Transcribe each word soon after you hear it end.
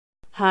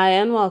Hi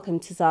and welcome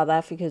to South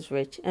Africa's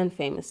Rich and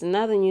Famous. In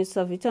other news,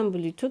 Savita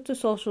Mbuli took to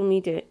social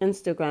media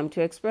Instagram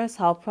to express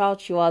how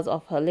proud she was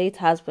of her late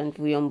husband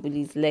Vuyo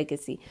Mbuli's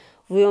legacy.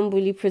 Vuyo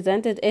Mbuli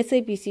presented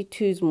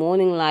SABC2's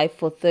Morning Live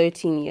for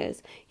 13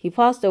 years. He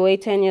passed away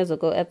 10 years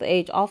ago at the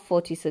age of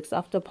 46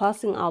 after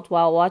passing out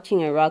while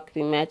watching a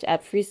rugby match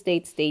at Free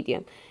State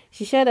Stadium.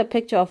 She shared a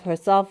picture of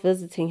herself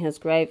visiting his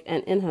grave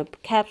and in her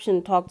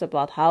caption talked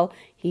about how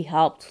he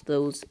helped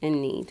those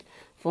in need.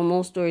 For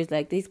more stories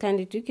like these,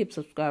 kindly do keep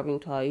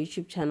subscribing to our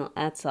YouTube channel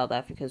at South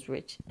Africa's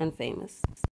Rich and Famous.